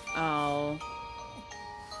I'll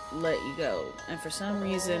let you go. And for some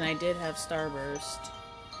reason, I did have starburst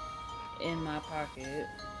in my pocket.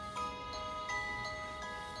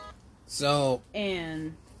 So...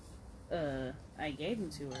 And, I gave them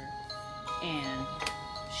to her, and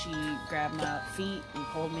she grabbed my feet and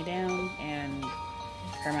pulled me down, and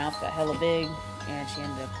her mouth got hella big, and she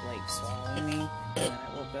ended up, like, swallowing me, and then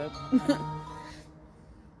I woke up.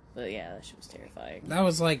 But yeah, that shit was terrifying. That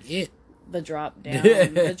was like it. The drop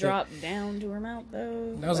down to her mouth,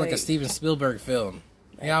 though. That was like a Steven Spielberg film.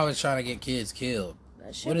 He always trying to get kids killed.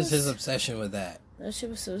 What is his obsession with that? That shit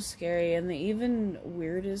was so scary, and the even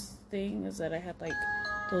weirdest thing is that I had, like,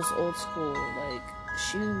 those old school, like,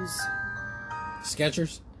 shoes.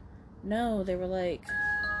 Skechers? No, they were, like,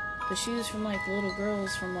 the shoes from, like, the little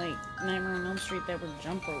girls from, like, Nightmare on Elm Street that were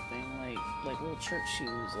jump roping, like little church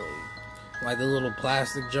shoes, like the little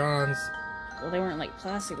plastic Johns? Well, they weren't, like,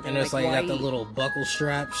 plastic, but they and were, it's like, like white. Got the little buckle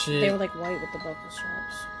strap shit. They were, like, white with the buckle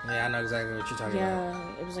straps. Yeah, I know exactly what you're talking about.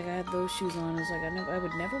 Yeah, it was like I had those shoes on. It was like I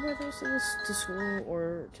would never wear those to school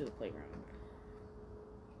or to the playground.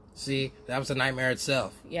 See, that was a nightmare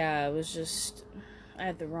itself. Yeah, it was just I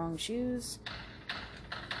had the wrong shoes.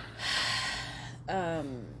 It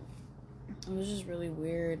was just really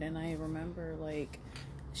weird, and I remember, like,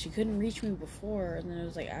 she couldn't reach me before, and then it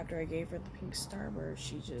was like after I gave her the pink starburst,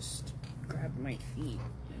 she just grabbed my feet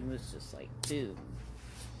and was just like, dude.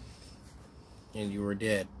 And you were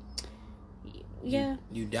dead. Yeah.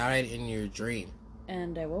 You died in your dream.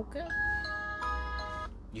 And I woke up.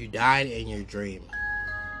 You died in your dream.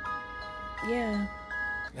 Yeah.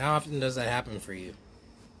 How often does that happen for you?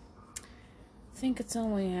 I think it's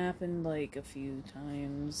only happened like a few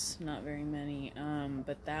times, not very many.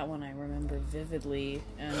 But that one I remember vividly,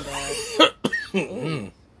 and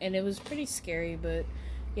and it was pretty scary. But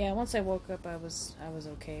yeah, once I woke up, I was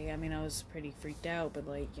okay. I mean, I was pretty freaked out, but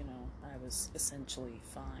like, you know, I was essentially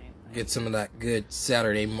fine. Get some of that good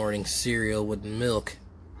Saturday morning cereal with milk.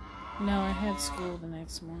 No, I had school the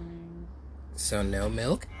next morning. So no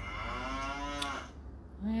milk?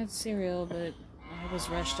 I had cereal, but I was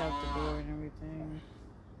rushed out the door and everything.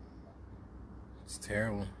 It's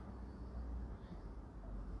terrible.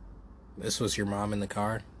 This was your mom in the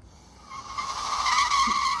car?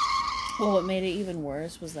 Well, what made it even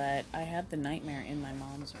worse was that I had the nightmare in my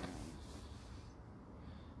mom's room.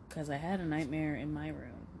 Because I had a nightmare in my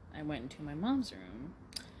room. I went into my mom's room,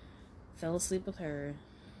 fell asleep with her,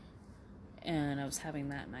 And I was having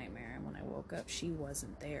that nightmare, and when I woke up, she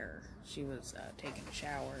wasn't there. She was taking a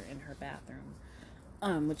shower in her bathroom,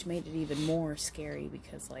 which made it even more scary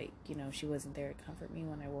because, like, you know, she wasn't there to comfort me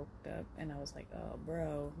when I woke up, and I was like, oh,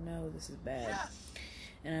 bro, no, this is bad.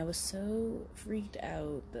 And I was so freaked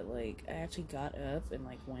out that, like, I actually got up and,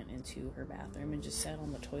 like, went into her bathroom and just sat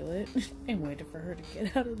on the toilet and waited for her to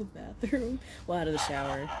get out of the bathroom, well, out of the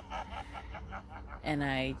shower. And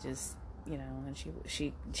I just... you know, and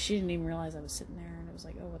she didn't even realize I was sitting there, and I was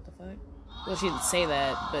like, oh, what the fuck? Well, she didn't say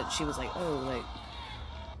that, but she was like, oh, like,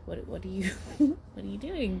 what are you, what are you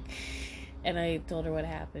doing? And I told her what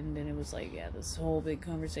happened, and it was like, yeah, this whole big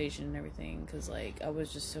conversation and everything, because, like, I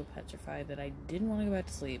was just so petrified that I didn't want to go back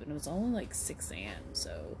to sleep, and it was only, like, 6 a.m.,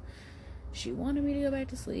 so she wanted me to go back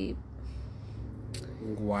to sleep.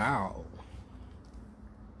 Wow.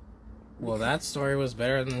 Well, that story was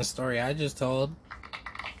better than the story I just told.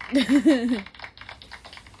 Well,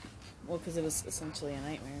 because it was essentially a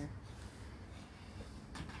nightmare.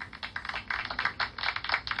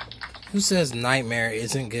 Who says nightmare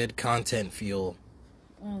isn't good content fuel?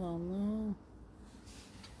 I don't know.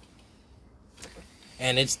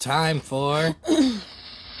 And it's time for...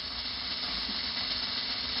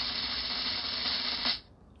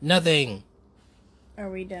 nothing. Are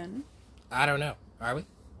we done? I don't know. Are we?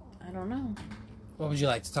 I don't know. What would you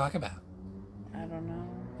like to talk about? I don't know.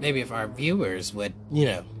 Maybe if our viewers would, you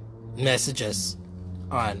know, message us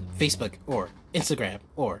on Facebook or Instagram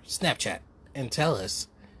or Snapchat and tell us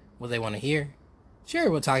what they want to hear. Sure,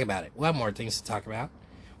 we'll talk about it. We'll have more things to talk about.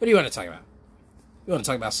 What do you want to talk about? You want to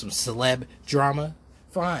talk about some celeb drama?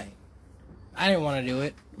 Fine. I didn't want to do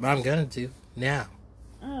it, but I'm going to now.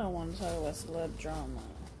 I don't want to talk about celeb drama.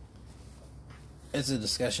 It's a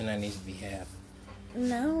discussion that needs to be had.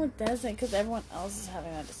 No, it doesn't, because everyone else is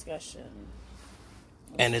having that discussion.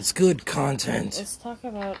 And it's good content. Let's talk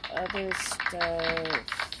about other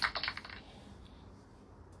stuff.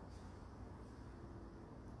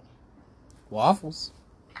 Waffles.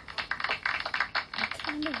 I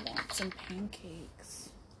kind of want some pancakes.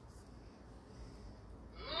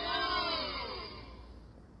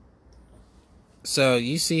 So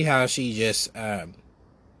you see how she just, how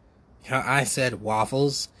I said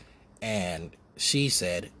waffles, and she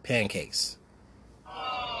said pancakes.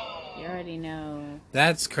 You already know.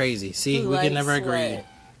 That's crazy. See, we can never agree.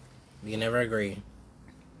 We can never agree.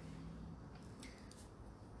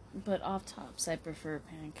 But off tops, I prefer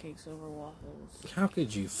pancakes over waffles. How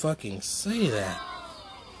could you fucking say that?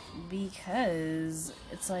 Because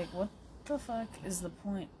it's like, what the fuck is the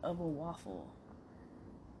point of a waffle?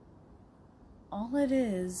 All it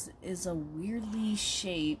is a weirdly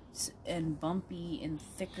shaped and bumpy and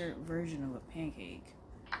thicker version of a pancake.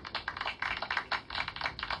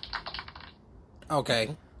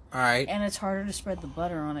 Okay. Alright. And it's harder to spread the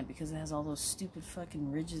butter on it because it has all those stupid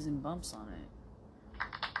fucking ridges and bumps on it.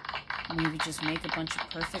 I mean, you could just make a bunch of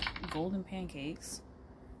perfect golden pancakes,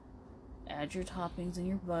 add your toppings and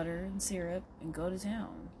your butter and syrup, and go to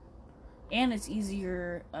town. And it's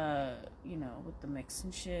easier, you know, with the mix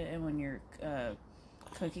and shit, and when you're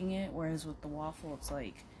cooking it, whereas with the waffle, it's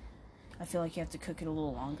like, I feel like you have to cook it a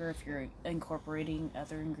little longer if you're incorporating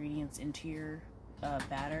other ingredients into your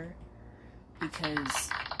batter, because,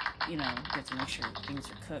 you know, you have to make sure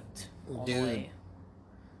things are cooked all the way.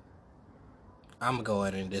 I'm gonna go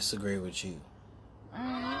ahead and disagree with you.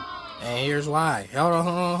 Alright. And here's why. Hold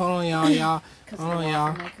on, y'all. Hold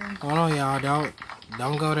on, y'all.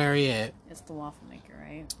 Don't go there yet. It's the waffle maker,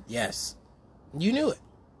 right? Yes. You knew it.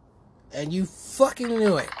 And you fucking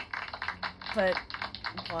knew it. But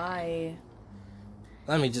why?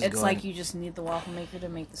 Let me just go. It's like you just need the waffle maker to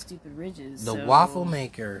make the stupid ridges. The waffle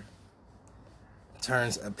maker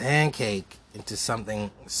turns a pancake into something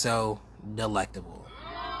so delectable.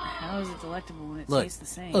 How is it delectable when it tastes the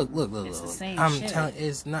same? Look. It's the same I'm shit. telling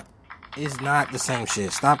it's not the same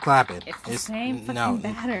shit. Stop clapping. It's the same fucking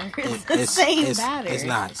batter. It's the same batter. It's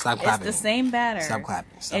not. Stop clapping. It's the same batter. Stop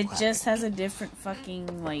clapping. It just has a different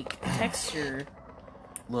fucking, like, texture.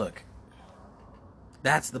 Look.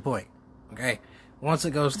 That's the point. Okay? Once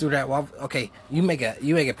it goes through that waffle, okay, you make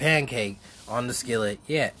a pancake on the skillet.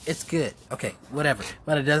 Yeah, it's good. Okay, whatever.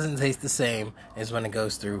 But it doesn't taste the same as when it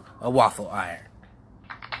goes through a waffle iron.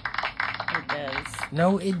 It does.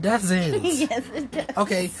 No, it doesn't. Yes, it does.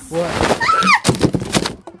 Okay, well,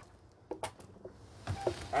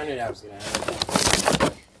 I knew that was gonna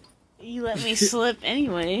happen. You let me slip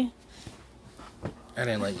anyway. I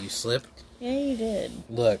didn't let you slip. Yeah, you did.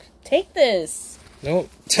 Look. Take this. Don't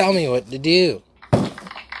tell me what to do.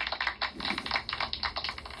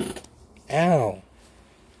 Ow.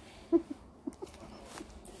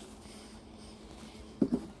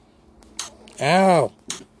 Ow.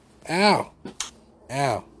 Ow.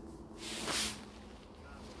 Ow.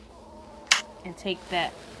 And take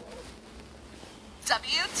that.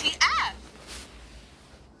 WTF?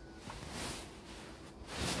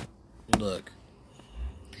 Look.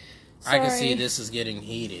 Sorry. I can see this is getting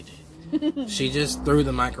heated. She just threw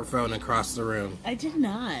the microphone across the room. I did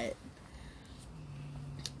not.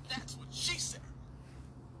 That's what she said.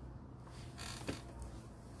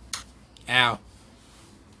 Ow.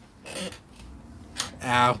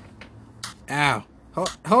 Ow. Ow.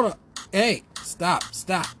 Hold up. Hey, stop.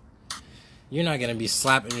 You're not gonna be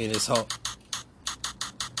slapping me this whole...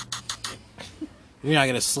 You're not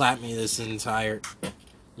gonna slap me this entire...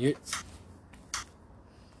 You're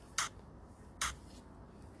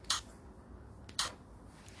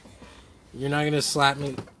not gonna slap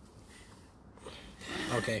me...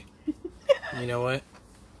 Okay. You know what?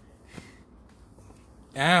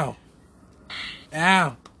 Ow.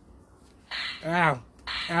 Ow. Ow.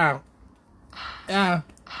 Ow. Ow.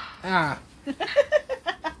 Ow.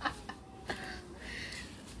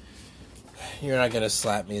 You're not gonna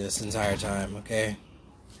slap me this entire time, okay?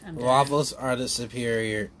 Waffles are the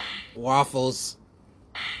superior. Waffles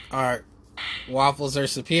are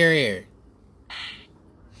superior.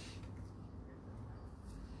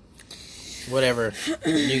 Whatever.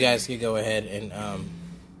 You guys can go ahead and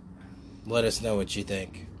let us know what you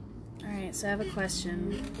think. Alright, so I have a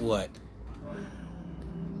question. What?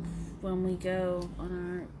 When we go on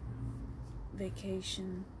our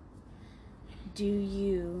vacation, do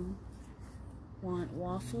you want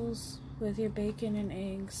waffles with your bacon and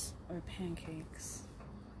eggs or pancakes?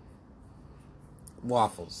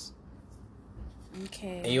 Waffles.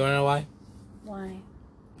 Okay. And you wanna know why? Why?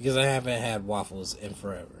 Because I haven't had waffles in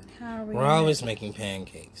forever. How are we We're always making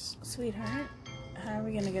pancakes. Sweetheart, how are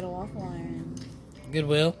we gonna get a waffle iron?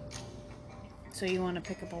 Goodwill? So you want to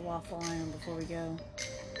pick up a waffle iron before we go?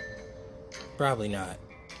 Probably not.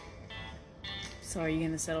 So are you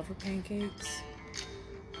gonna settle for pancakes?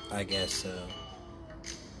 I guess so.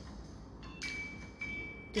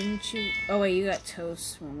 Didn't you? Oh wait, you got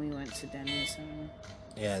toast when we went to Denny's.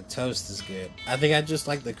 Yeah, toast is good. I think I just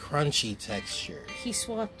like the crunchy texture. He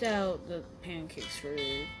swapped out the pancakes for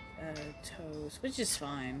toast, which is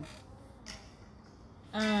fine.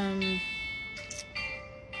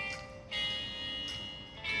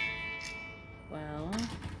 Well,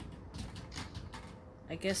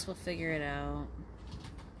 I guess we'll figure it out.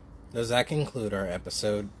 Does that conclude our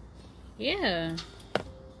episode? Yeah.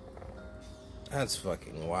 That's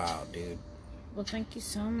fucking wild, dude. Well, thank you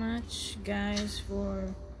so much, guys,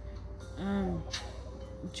 for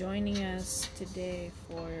joining us today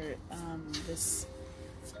for this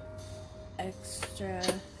extra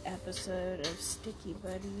episode of Sticky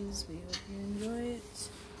Buddies. We hope you enjoy it,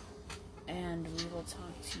 and we will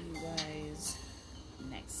talk to you guys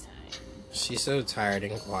next time. She's so tired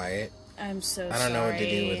and quiet. I'm so sorry. I don't know what to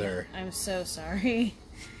do with her. I'm so sorry.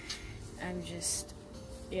 I'm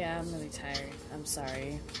really tired. I'm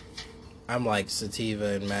sorry. I'm like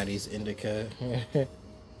Sativa and Maddie's Indica.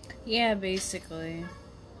 Yeah, basically.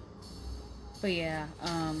 But yeah,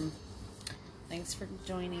 thanks for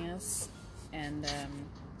joining us, and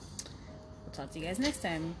we'll talk to you guys next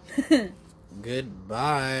time.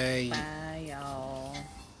 Goodbye. Bye.